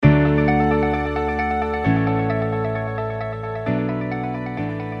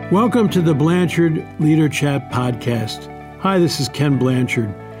Welcome to the Blanchard Leader Chat podcast. Hi, this is Ken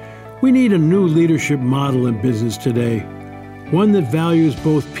Blanchard. We need a new leadership model in business today, one that values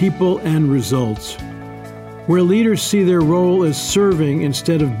both people and results, where leaders see their role as serving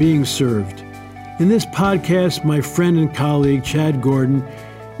instead of being served. In this podcast, my friend and colleague Chad Gordon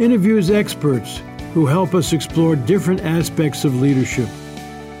interviews experts who help us explore different aspects of leadership.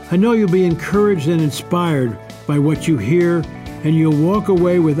 I know you'll be encouraged and inspired by what you hear, and you'll walk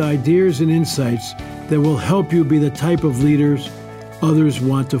away with ideas and insights that will help you be the type of leaders others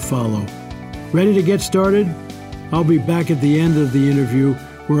want to follow. Ready to get started? I'll be back at the end of the interview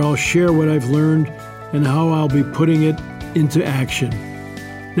where I'll share what I've learned and how I'll be putting it into action.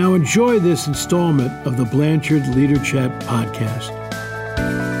 Now enjoy this installment of the Blanchard Leader Chat podcast.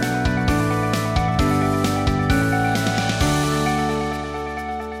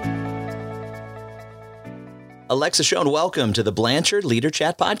 Alexa Schoen, welcome to the Blanchard Leader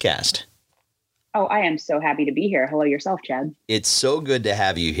Chat podcast. Oh, I am so happy to be here. Hello yourself, Chad. It's so good to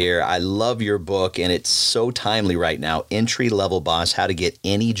have you here. I love your book, and it's so timely right now. Entry Level Boss, How to Get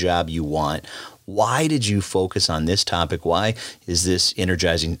Any Job You Want. Why did you focus on this topic? Why is this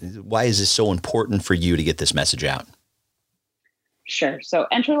energizing? Why is this so important for you to get this message out? Sure. So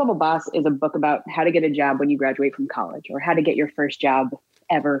Entry Level Boss is a book about how to get a job when you graduate from college, or how to get your first job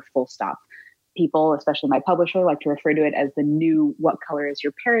ever, full stop. People, especially my publisher, like to refer to it as the new "what color is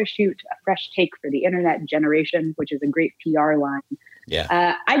your parachute?" a fresh take for the internet generation, which is a great PR line.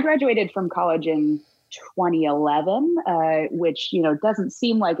 Yeah. I graduated from college in 2011, which, doesn't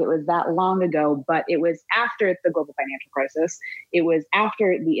seem like it was that long ago, but it was after the global financial crisis. It was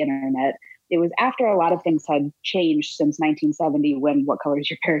after the internet. It was after a lot of things had changed since 1970 when "What Color Is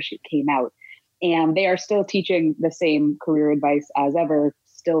Your Parachute?" came out. And they are still teaching the same career advice as ever,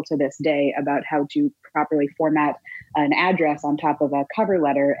 still to this day, about how to properly format an address on top of a cover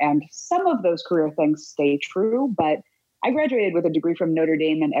letter. And some of those career things stay true, but I graduated with a degree from Notre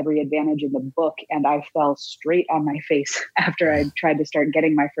Dame and every advantage in the book, and I fell straight on my face after I tried to start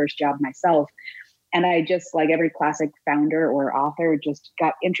getting my first job myself. And I just, like every classic founder or author, just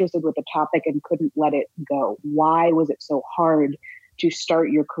got interested with the topic and couldn't let it go. Why was it so hard to start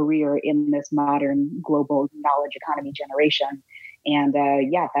your career in this modern global knowledge economy generation? And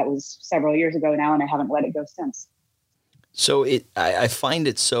that was several years ago now, and I haven't let it go since. So I find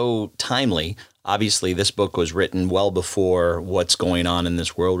it so timely. Obviously, this book was written well before what's going on in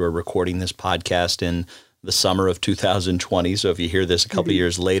this world. We're recording this podcast in the summer of 2020. So if you hear this a couple of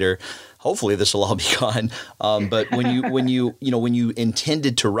years later, hopefully this will all be gone. But when you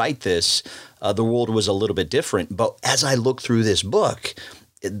intended to write this, the world was a little bit different. But as I look through this book,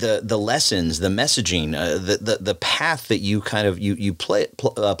 the lessons, the messaging, the path that you kind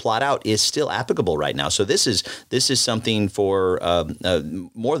of plot out is still applicable right now. So this is something for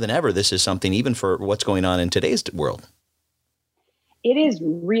more than ever. This is something even for what's going on in today's world. It is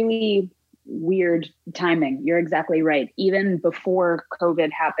really weird timing. You're exactly right. Even before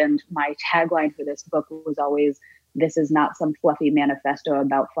COVID happened, my tagline for this book was always, "This is not some fluffy manifesto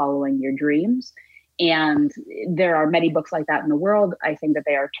about following your dreams." And there are many books like that in the world. I think that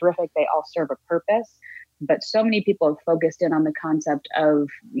they are terrific. They all serve a purpose. But so many people have focused in on the concept of,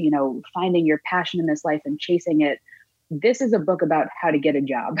 finding your passion in this life and chasing it. This is a book about how to get a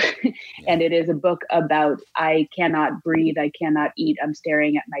job. And it is a book about, I cannot breathe, I cannot eat, I'm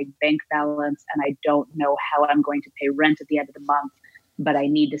staring at my bank balance, and I don't know how I'm going to pay rent at the end of the month, but I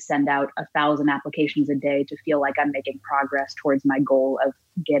need to send out 1,000 applications a day to feel like I'm making progress towards my goal of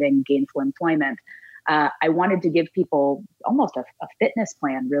getting gainful employment. I wanted to give people almost a fitness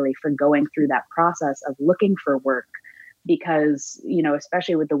plan, really, for going through that process of looking for work. Because,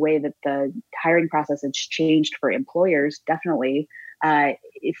 especially with the way that the hiring process has changed for employers, definitely,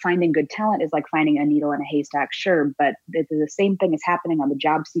 finding good talent is like finding a needle in a haystack, sure. But the same thing is happening on the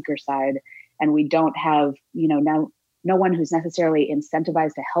job seeker side. And we don't have, no one who's necessarily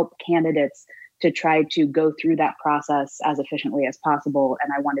incentivized to help candidates to try to go through that process as efficiently as possible.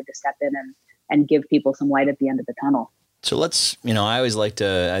 And I wanted to step in and give people some light at the end of the tunnel. So let's, I always like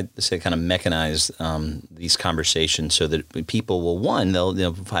to, I say, kind of mechanize these conversations so that people will, one,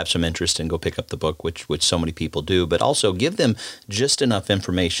 they'll have some interest and go pick up the book, which so many people do, but also give them just enough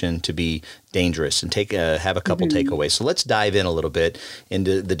information to be dangerous and have a couple takeaways. So let's dive in a little bit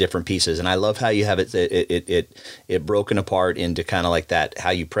into the different pieces. And I love how you have it broken apart into kind of like that,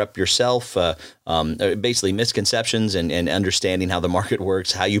 how you prep yourself, basically misconceptions and understanding how the market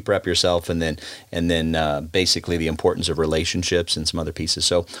works, how you prep yourself, and then basically the importance of relationships and some other pieces.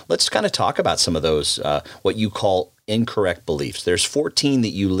 So let's kind of talk about some of those, what you call incorrect beliefs. There's 14 that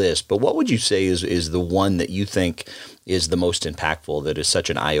you list, but what would you say is the one that you think is the most impactful, that is such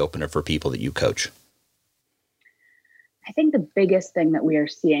an eye-opener for people that you coach? I think the biggest thing that we are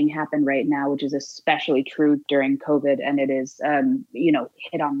seeing happen right now, which is especially true during COVID, and it is,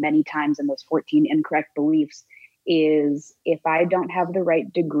 hit on many times in those 14 incorrect beliefs, is if I don't have the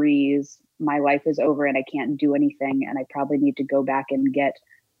right degrees, my life is over and I can't do anything. And I probably need to go back and get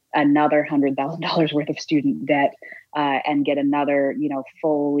another $100,000 worth of student debt and get another,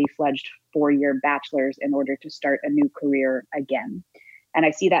 fully fledged 4-year bachelor's in order to start a new career again. And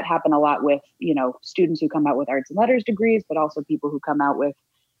I see that happen a lot with, students who come out with arts and letters degrees, but also people who come out with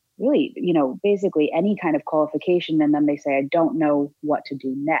really, basically any kind of qualification. And then they say, I don't know what to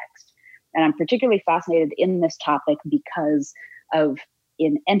do next. And I'm particularly fascinated in this topic because of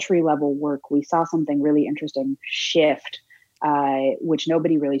in entry level work, we saw something really interesting shift, which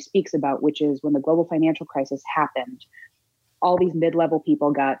nobody really speaks about, which is when the global financial crisis happened, all these mid-level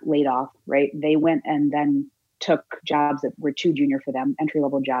people got laid off, right? They went and then took jobs that were too junior for them,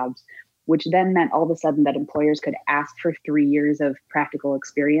 entry-level jobs, which then meant all of a sudden that employers could ask for 3 years of practical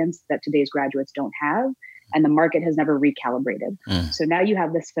experience that today's graduates don't have. And the market has never recalibrated. So now you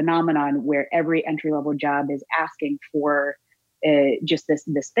have this phenomenon where every entry-level job is asking for just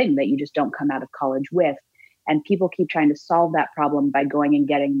this thing that you just don't come out of college with. And people keep trying to solve that problem by going and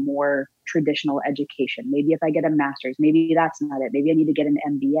getting more traditional education. Maybe if I get a master's, maybe that's not it. Maybe I need to get an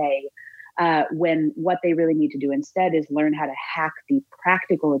MBA. When what they really need to do instead is learn how to hack the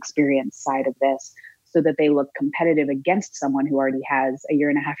practical experience side of this so that they look competitive against someone who already has a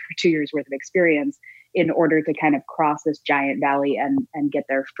 1.5 or 2 years worth of experience in order to kind of cross this giant valley and get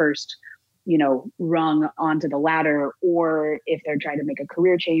their first rung onto the ladder, or if they're trying to make a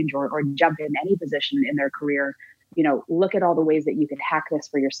career change or jump in any position in their career, look at all the ways that you can hack this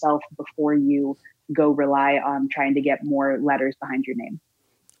for yourself before you go rely on trying to get more letters behind your name.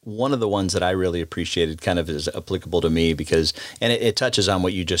 One of the ones that I really appreciated kind of is applicable to me because, and it touches on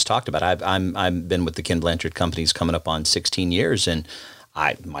what you just talked about. I've been with the Ken Blanchard companies coming up on 16 years, and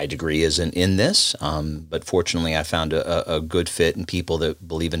my degree isn't in this, but fortunately I found a good fit in people that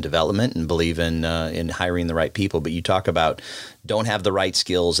believe in development and believe in hiring the right people. But you talk about don't have the right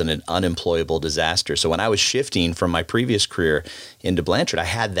skills and an unemployable disaster. So when I was shifting from my previous career into Blanchard, I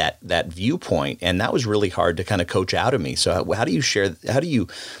had that viewpoint, and that was really hard to kind of coach out of me. So how do you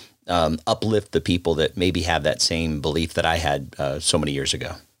uplift the people that maybe have that same belief that I had so many years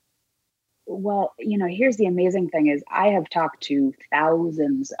ago? Well, here's the amazing thing is I have talked to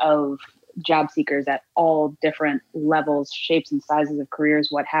thousands of job seekers at all different levels, shapes and sizes of careers,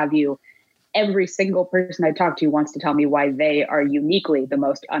 what have you. Every single person I talk to wants to tell me why they are uniquely the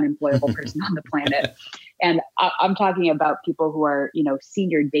most unemployable person on the planet. And I'm talking about people who are,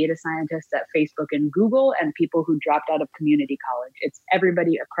 senior data scientists at Facebook and Google, and people who dropped out of community college. It's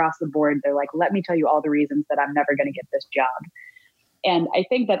everybody across the board. They're like, let me tell you all the reasons that I'm never going to get this job. And I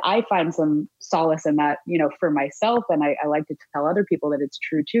think that I find some solace in that, for myself. And I like to tell other people that it's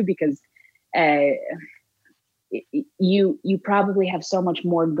true too, because you probably have so much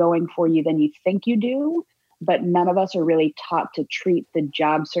more going for you than you think you do, but none of us are really taught to treat the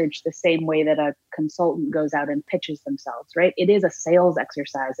job search the same way that a consultant goes out and pitches themselves, right? It is a sales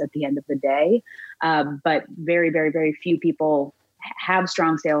exercise at the end of the day, but very, very, very few people have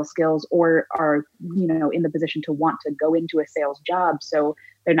strong sales skills or are, in the position to want to go into a sales job. So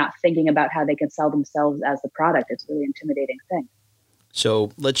they're not thinking about how they can sell themselves as the product. It's a really intimidating thing.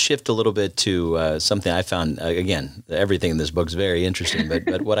 So let's shift a little bit to something I found, again, everything in this book is very interesting,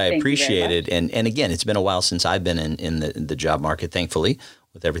 but what I appreciated, and again, it's been a while since I've been in the job market, thankfully,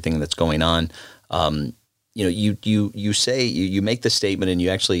 with everything that's going on. You say, you make the statement and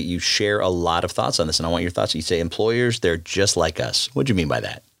you share a lot of thoughts on this, and I want your thoughts. You say employers, they're just like us. What do you mean by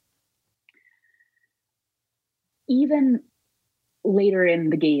that? Even later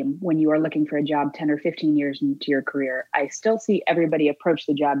in the game, when you are looking for a job 10 or 15 years into your career, I still see everybody approach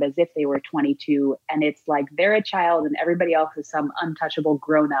the job as if they were 22, and it's like they're a child and everybody else is some untouchable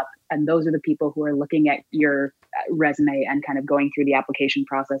grown up. And those are the people who are looking at your resume and kind of going through the application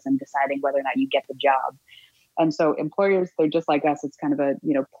process and deciding whether or not you get the job. And so employers, they're just like us. It's kind of a,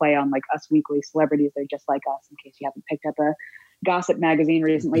 play on like Us Weekly celebrities. They're just like us, in case you haven't picked up a gossip magazine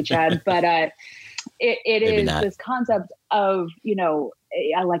recently, Chad. But it is this concept of,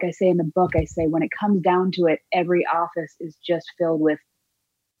 like I say in the book, I say when it comes down to it, every office is just filled with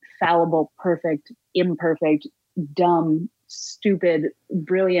fallible, perfect, imperfect, dumb, stupid,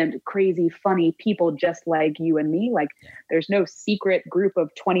 brilliant, crazy, funny people just like you and me. Like there's no secret group of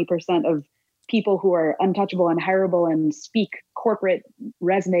 20% of people who are untouchable and hireable and speak corporate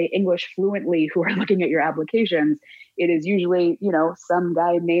resume English fluently who are looking at your applications. It is usually, some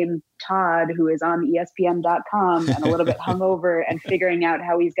guy named Todd who is on ESPN.com and a little bit hungover and figuring out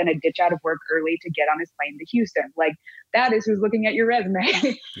how he's going to ditch out of work early to get on his plane to Houston. Like, that is who's looking at your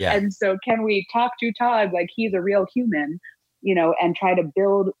resume. Yeah. And so can we talk to Todd like he's a real human, and try to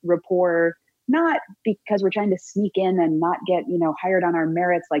build rapport, not because we're trying to sneak in and not get, hired on our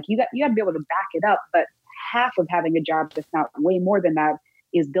merits. Like you got to be able to back it up. But half of having a job, if not way more than that,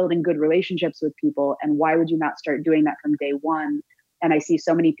 is building good relationships with people. And why would you not start doing that from day one? And I see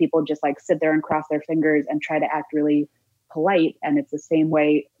so many people just like sit there and cross their fingers and try to act really polite. And it's the same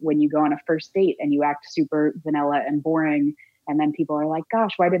way when you go on a first date and you act super vanilla and boring. And then people are like,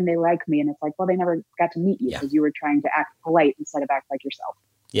 gosh, why didn't they like me? And it's like, well, they never got to meet you because you were trying to act polite instead of act like yourself.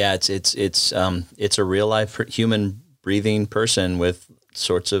 Yeah, it's a real life human breathing person with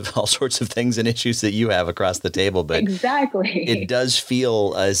all sorts of things and issues that you have across the table. But exactly, it does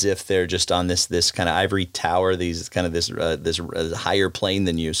feel as if they're just on this kind of ivory tower, this higher plane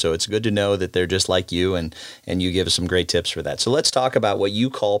than you. So it's good to know that they're just like you, and you give us some great tips for that. So let's talk about what you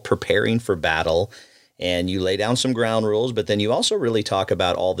call preparing for battle. And you lay down some ground rules, but then you also really talk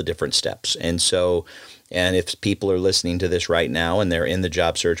about all the different steps. And if people are listening to this right now and they're in the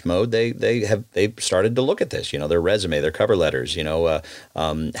job search mode, they've started to look at this, their resume, their cover letters,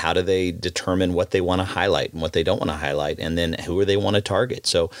 how do they determine what they want to highlight and what they don't want to highlight, and then who do they want to target?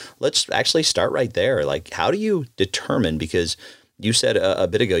 So let's actually start right there. Like, how do you determine, because you said a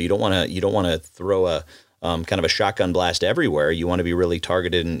bit ago, you don't want to throw a kind of a shotgun blast everywhere. You want to be really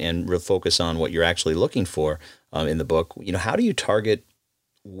targeted and focus on what you're actually looking for in the book. How do you target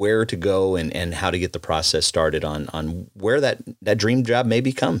where to go and how to get the process started on where that dream job may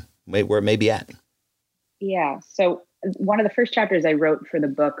become, where it may be at? Yeah. So one of the first chapters I wrote for the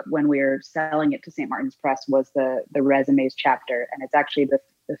book when we were selling it to St. Martin's Press was the resumes chapter. And it's actually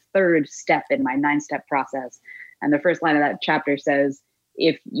the third step in my 9-step process. And the first line of that chapter says,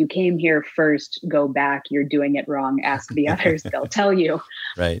 if you came here first, go back, you're doing it wrong, ask the others, they'll tell you.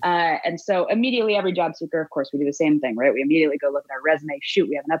 Right. And so immediately every job seeker, of course, we do the same thing, right? We immediately go look at our resume. Shoot,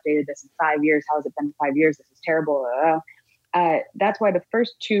 we haven't updated this in 5 years. How has it been 5 years? This is terrible. That's why the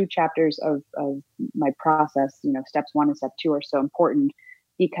first 2 chapters of my process, steps 1 and step 2 are so important,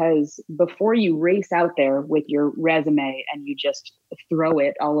 because before you race out there with your resume and you just throw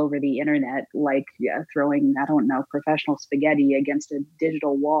it all over the internet, like throwing, professional spaghetti against a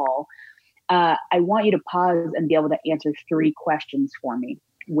digital wall, I want you to pause and be able to answer 3 questions for me,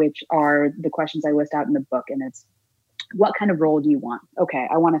 which are the questions I list out in the book. And it's, what kind of role do you want? Okay,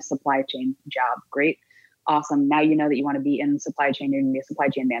 I want a supply chain job. Great. Awesome. Now you know that you want to be in supply chain. You're going to be a supply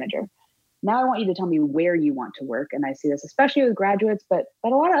chain manager. Now I want you to tell me where you want to work. And I see this especially with graduates, but a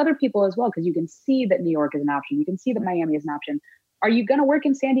lot of other people as well, because you can see that New York is an option. You can see that Miami is an option. Are you going to work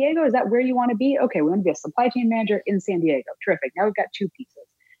in San Diego? Is that where you want to be? Okay, we want to be a supply chain manager in San Diego. Terrific. Now we've got 2 pieces.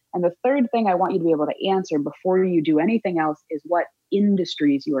 And the third thing I want you to be able to answer before you do anything else is what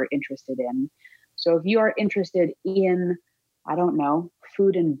industries you are interested in. So if you are interested in,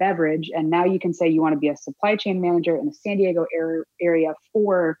 food and beverage, and now you can say you want to be a supply chain manager in the San Diego area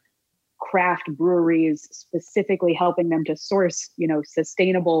for craft breweries, specifically helping them to source,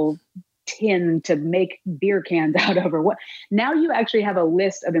 sustainable tin to make beer cans out of, or what. Now you actually have a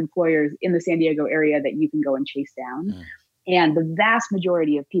list of employers in the San Diego area that you can go and chase down. And the vast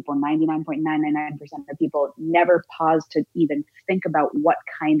majority of people, 99.999% of people, never pause to even think about what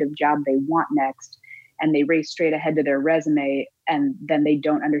kind of job they want next. And they race straight ahead to their resume, and then they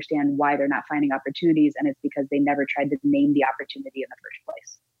don't understand why they're not finding opportunities. And it's because they never tried to name the opportunity in the first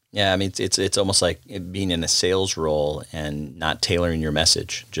place. Yeah, I mean, it's almost like being in a sales role and not tailoring your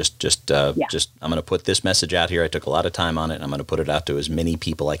message. Just I'm going to put this message out here. I took a lot of time on it, and I'm going to put it out to as many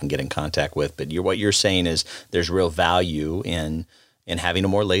people I can get in contact with. But what you're saying is there's real value in having a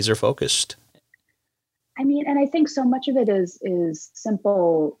more laser focused. I mean, and I think so much of it is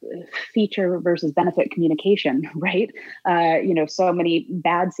simple feature versus benefit communication, right? So many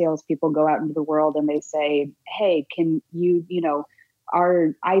bad salespeople go out into the world and they say, hey, can you,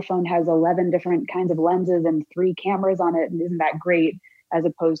 our iPhone has 11 different kinds of lenses and 3 cameras on it. And isn't that great? As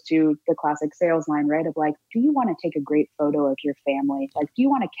opposed to the classic sales line, right? Of like, do you want to take a great photo of your family? Like, do you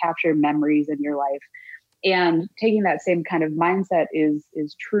want to capture memories in your life? And taking that same kind of mindset is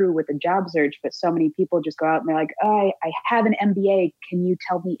true with the job search. But so many people just go out and they're like, oh, I have an MBA. Can you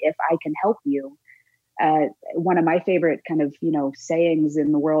tell me if I can help you? One of my favorite kind of, sayings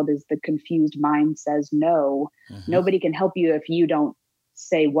in the world is the confused mind says no. Mm-hmm. Nobody can help you if you don't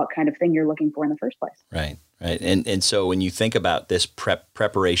say what kind of thing you're looking for in the first place. Right. Right. And so when you think about this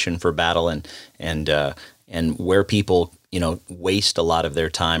preparation for battle and and where people, waste a lot of their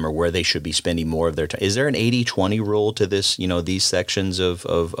time or where they should be spending more of their time. Is there an 80-20 rule to this, these sections of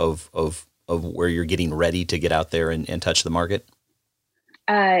where you're getting ready to get out there and touch the market?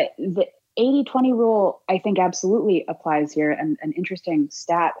 The 80-20 rule, I think, absolutely applies here. And an interesting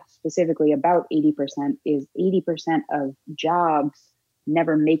stat specifically about 80% is 80% of jobs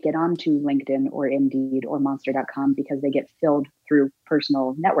never make it onto LinkedIn or Indeed or Monster.com because they get filled through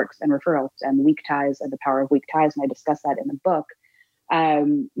personal networks and referrals and weak ties and the power of weak ties. And I discuss that in the book.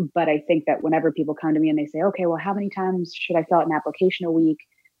 But I think that whenever people come to me and they say, okay, well, how many times should I fill out an application a week?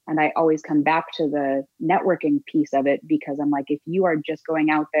 And I always come back to the networking piece of it, because I'm like, if you are just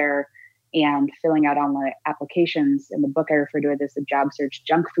going out there and filling out online applications, in the book I refer to it as the job search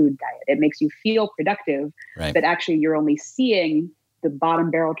junk food diet. It makes you feel productive, right, but actually you're only seeing the bottom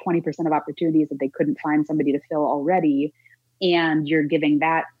barrel 20% of opportunities that they couldn't find somebody to fill already. And you're giving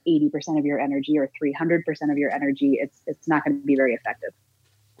that 80% of your energy or 300% of your energy. It's not going to be very effective.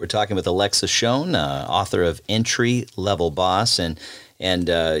 We're talking with Alexa Schoen, author of Entry Level Boss, and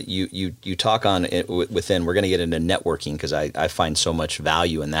you talk on it within. We're going to get into networking because I find so much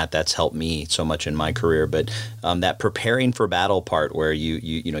value in that. That's helped me so much in my career. But that preparing for battle part, where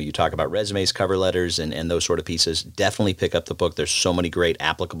you talk about resumes, cover letters, and those sort of pieces, definitely pick up the book. There's so many great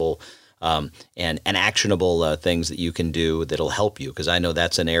applicable and actionable things that you can do that'll help you, because I know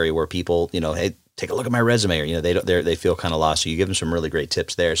that's an area where people, hey, take a look at my resume, or they feel kind of lost. So you give them some really great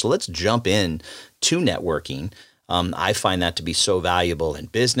tips there. So let's jump in to networking. I find that to be so valuable in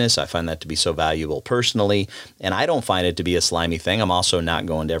business. I find that to be so valuable personally, and I don't find it to be a slimy thing. I'm also not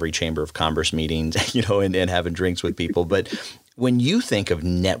going to every Chamber of Commerce meetings, and having drinks with people. But when you think of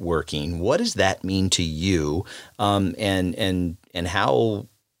networking, what does that mean to you? And how,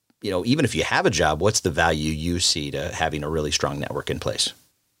 even if you have a job, what's the value you see to having a really strong network in place?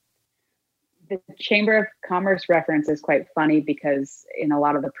 The Chamber of Commerce reference is quite funny, because in a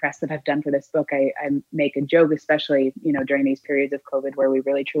lot of the press that I've done for this book, I make a joke, especially, during these periods of COVID where we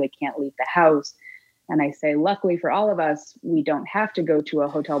really truly can't leave the house. And I say, luckily for all of us, we don't have to go to a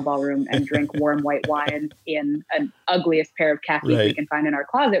hotel ballroom and drink warm white wine in an ugliest pair of khakis we can find in our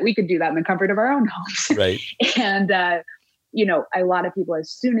closet. We could do that in the comfort of our own homes. Right. And, a lot of people, as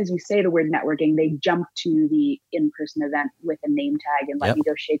soon as you say the word networking, they jump to the in-person event with a name tag and let me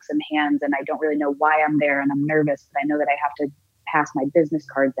go shake some hands. And I don't really know why I'm there, and I'm nervous, but I know that I have to pass my business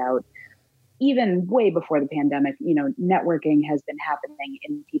cards out. Even way before the pandemic, networking has been happening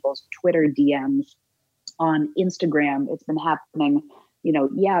in people's Twitter DMs, on Instagram. It's been happening,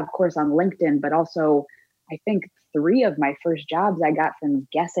 of course, on LinkedIn, but also I think 3 of my first jobs I got from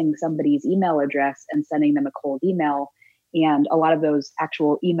guessing somebody's email address and sending them a cold email. And a lot of those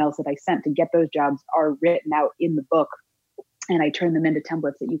actual emails that I sent to get those jobs are written out in the book, and I turn them into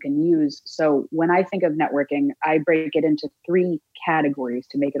templates that you can use. So when I think of networking, I break it into 3 categories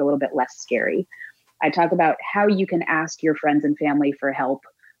to make it a little bit less scary. I talk about how you can ask your friends and family for help,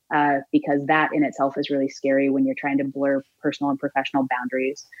 because that in itself is really scary when you're trying to blur personal and professional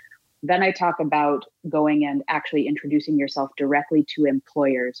boundaries. Then I talk about going and actually introducing yourself directly to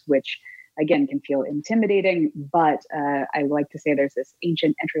employers, which again can feel intimidating, but I like to say there's this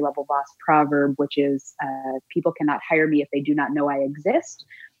ancient entry-level boss proverb, which is people cannot hire me if they do not know I exist.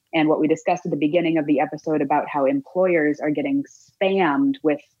 And what we discussed at the beginning of the episode about how employers are getting spammed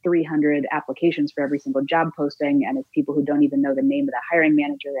with 300 applications for every single job posting, and it's people who don't even know the name of the hiring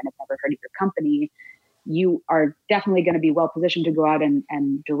manager and have never heard of your company. You are definitely going to be well positioned to go out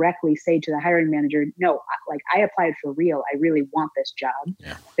and directly say to the hiring manager, no, I applied for real. I really want this job.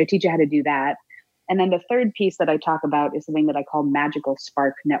 Yeah. They teach you how to do that. And then the third piece that I talk about is something that I call magical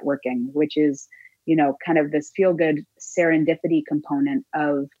spark networking, which is, kind of this feel good serendipity component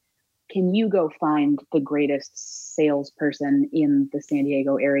of, can you go find the greatest salesperson in the San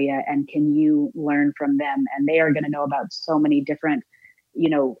Diego area, and can you learn from them? And they are going to know about so many different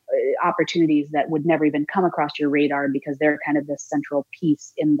opportunities that would never even come across your radar, because they're kind of this central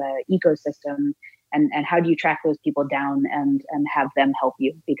piece in the ecosystem. And how do you track those people down and have them help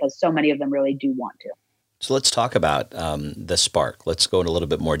you? Because so many of them really do want to. So let's talk about the spark. Let's go into a little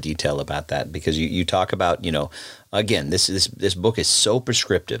bit more detail about that, because you talk about, again, this book is so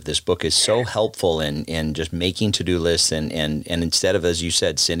prescriptive. This book is so helpful in just making to-do lists and instead of, as you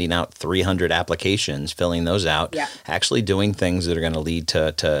said, sending out 300 applications, filling those out, actually doing things that are going to lead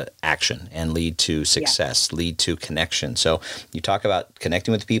to action and lead to success, lead to connection. So you talk about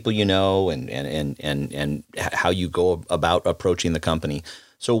connecting with people and how you go about approaching the company.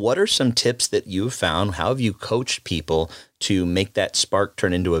 So what are some tips that you've found? How have you coached people to make that spark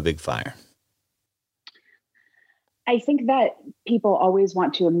turn into a big fire? I think that people always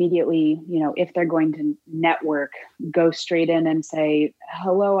want to immediately, if they're going to network, go straight in and say,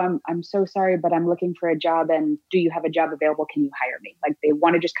 hello, I'm so sorry, but I'm looking for a job. And do you have a job available? Can you hire me? Like they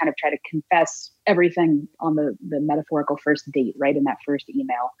want to just kind of try to confess everything on the metaphorical first date, right? In that first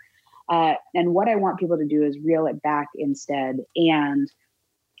email. And what I want people to do is reel it back instead. And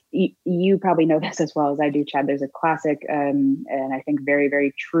you probably know this as well as I do, Chad. There's a classic and I think very,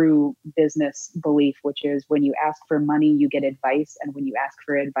 very true business belief, which is when you ask for money, you get advice. And when you ask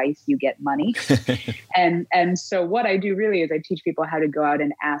for advice, you get money. and so what I do really is I teach people how to go out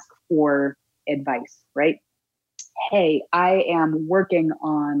and ask for advice, right? Hey, I am working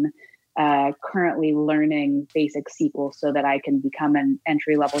on currently learning basic SQL so that I can become an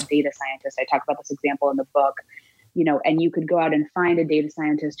entry-level data scientist. I talk about this example in the book. And you could go out and find a data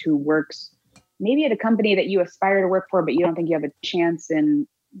scientist who works maybe at a company that you aspire to work for, but you don't think you have a chance in,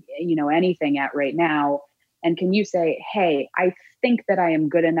 anything at right now. And can you say, hey, I think that I am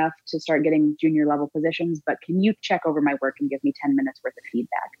good enough to start getting junior level positions, but can you check over my work and give me 10 minutes worth of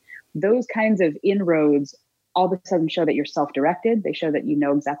feedback? Those kinds of inroads all of a sudden show that you're self-directed. They show that you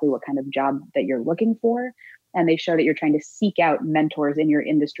know exactly what kind of job that you're looking for. And they show that you're trying to seek out mentors in your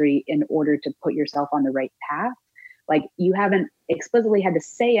industry in order to put yourself on the right path. Like you haven't explicitly had to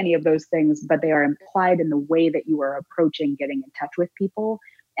say any of those things, but they are implied in the way that you are approaching getting in touch with people.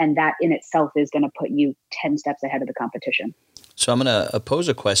 And that in itself is going to put you 10 steps ahead of the competition. So I'm going to pose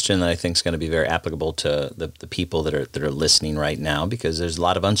a question that I think is going to be very applicable to the people that are listening right now, because there's a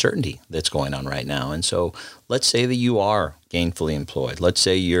lot of uncertainty that's going on right now. And so let's say that you are gainfully employed. Let's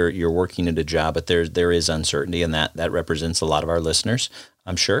say you're working at a job, but there is uncertainty, and that represents a lot of our listeners,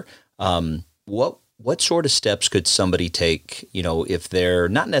 I'm sure. What sort of steps could somebody take, if they're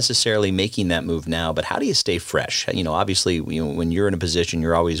not necessarily making that move now, but how do you stay fresh? Obviously, when you're in a position,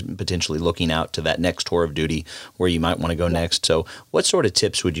 you're always potentially looking out to that next tour of duty where you might want to go next. So what sort of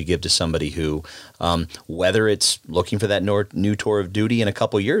tips would you give to somebody who, whether it's looking for that new tour of duty in a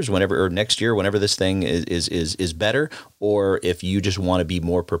couple of years, or next year, whenever this thing is better, or if you just want to be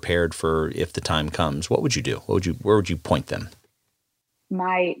more prepared for if the time comes, what would you do? Where would you point them?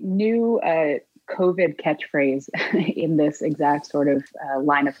 My new COVID catchphrase in this exact sort of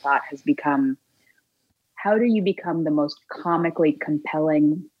line of thought has become, how do you become the most comically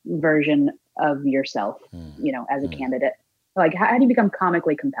compelling version of yourself, as a candidate? Like, how do you become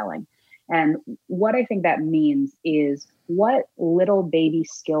comically compelling? And what I think that means is, what little baby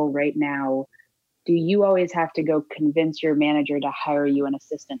skill right now do you always have to go convince your manager to hire you an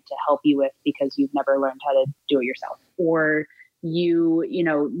assistant to help you with because you've never learned how to do it yourself? Or you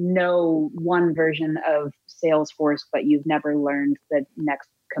know one version of Salesforce, but you've never learned the next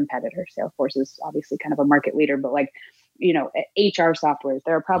competitor. Salesforce is obviously kind of a market leader, but HR softwares,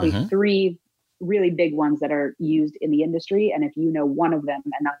 there are probably three really big ones that are used in the industry. And if you know one of them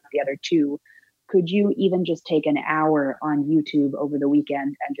and not the other two, could you even just take an hour on YouTube over the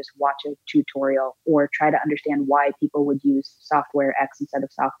weekend and just watch a tutorial, or try to understand why people would use software X instead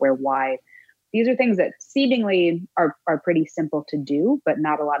of software Y? These are things that seemingly are pretty simple to do, but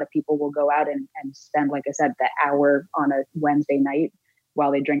not a lot of people will go out and spend, like I said, the hour on a Wednesday night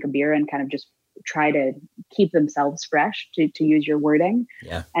while they drink a beer and kind of just try to keep themselves fresh, to use your wording.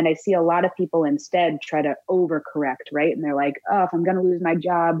 Yeah. And I see a lot of people instead try to overcorrect, right? And they're like, oh, if I'm going to lose my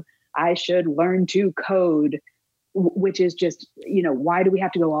job, I should learn to code, which is just, why do we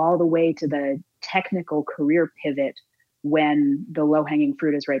have to go all the way to the technical career pivot when the low-hanging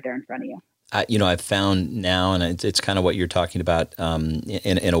fruit is right there in front of you? I've found now, and it's kind of what you're talking about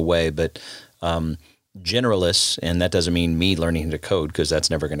in a way, but generalists, and that doesn't mean me learning to code, because that's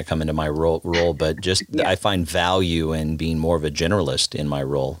never going to come into my role, but just I find value in being more of a generalist in my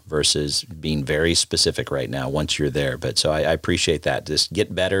role versus being very specific right now once you're there. But so I appreciate that. Just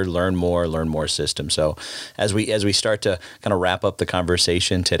get better, learn more systems. So as we start to kind of wrap up the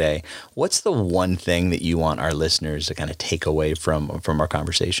conversation today, what's the one thing that you want our listeners to kind of take away from our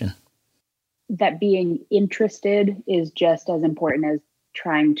conversation? That being interested is just as important as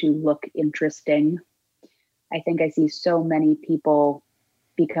trying to look interesting. I think I see so many people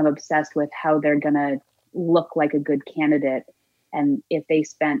become obsessed with how they're going to look like a good candidate. And if they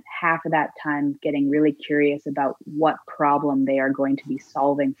spent half of that time getting really curious about what problem they are going to be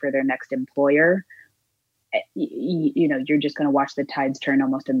solving for their next employer, you're just going to watch the tides turn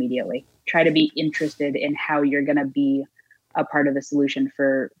almost immediately. Try to be interested in how you're going to be a part of the solution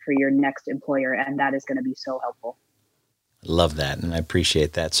for your next employer. And that is going to be so helpful. Love that. And I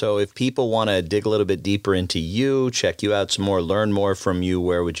appreciate that. So if people want to dig a little bit deeper into you, check you out some more, learn more from you,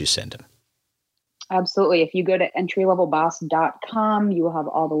 where would you send them? Absolutely. If you go to entrylevelboss.com, you will have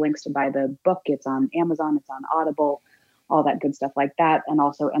all the links to buy the book. It's on Amazon, it's on Audible, all that good stuff like that. And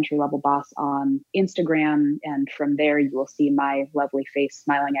also Entry Level Boss on Instagram. And from there, you will see my lovely face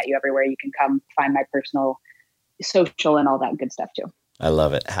smiling at you everywhere. You can come find my personal social and all that good stuff too. I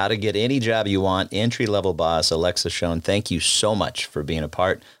love it. How to get any job you want. Entry Level Boss, Alexa Schoen. Thank you so much for being a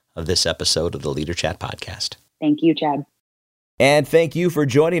part of this episode of the Leader Chat podcast. Thank you, Chad. And thank you for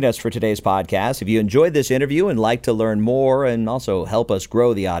joining us for today's podcast. If you enjoyed this interview and like to learn more and also help us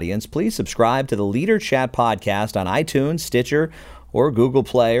grow the audience, please subscribe to the Leader Chat podcast on iTunes, Stitcher, or Google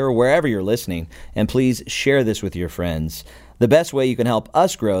Play, or wherever you're listening. And please share this with your friends. The best way you can help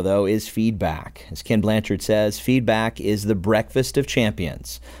us grow, though, is feedback. As Ken Blanchard says, feedback is the breakfast of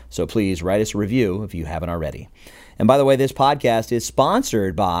champions. So please write us a review if you haven't already. And by the way, this podcast is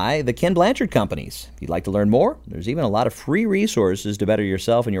sponsored by the Ken Blanchard Companies. If you'd like to learn more, there's even a lot of free resources to better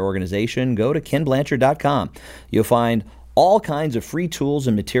yourself and your organization. Go to kenblanchard.com. You'll find all kinds of free tools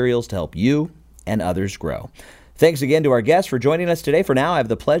and materials to help you and others grow. Thanks again to our guests for joining us today. For now, I have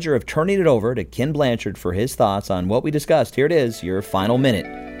the pleasure of turning it over to Ken Blanchard for his thoughts on what we discussed. Here it is, your final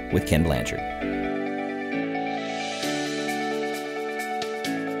minute with Ken Blanchard.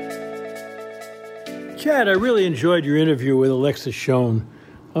 Chad, I really enjoyed your interview with Alexa Schoen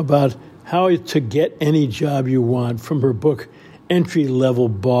about how to get any job you want from her book, Entry Level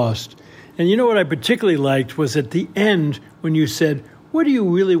Boss. And you know what I particularly liked was at the end when you said, what do you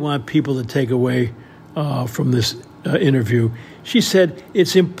really want people to take away from this interview? She said,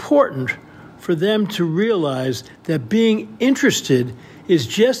 it's important for them to realize that being interested is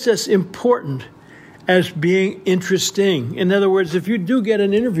just as important as being interesting. In other words, if you do get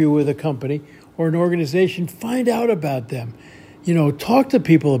an interview with a company or an organization, find out about them. Talk to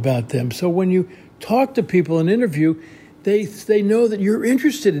people about them. So when you talk to people in an interview, they know that you're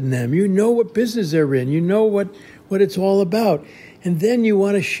interested in them. You know what business they're in. You know what it's all about. And then you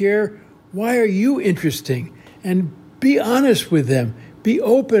want to share, why are you interesting? And be honest with them. Be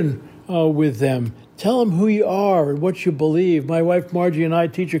open with them. Tell them who you are and what you believe. My wife Margie and I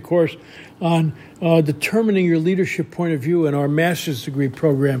teach a course on determining your leadership point of view in our master's degree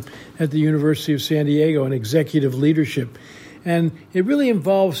program at the University of San Diego in executive leadership. And it really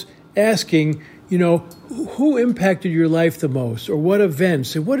involves asking, who impacted your life the most, or what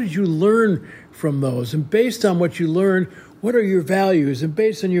events, and what did you learn from those? And based on what you learned, what are your values? And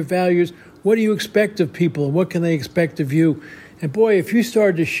based on your values, what do you expect of people, and what can they expect of you? And boy, if you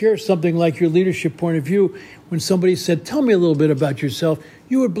started to share something like your leadership point of view, when somebody said, tell me a little bit about yourself,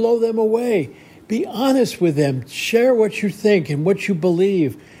 you would blow them away. Be honest with them. Share what you think and what you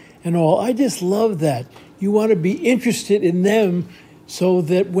believe and all. I just love that. You want to be interested in them so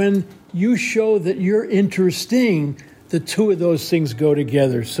that when you show that you're interesting, the two of those things go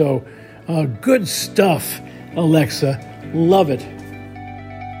together. So good stuff, Alexa. Love it.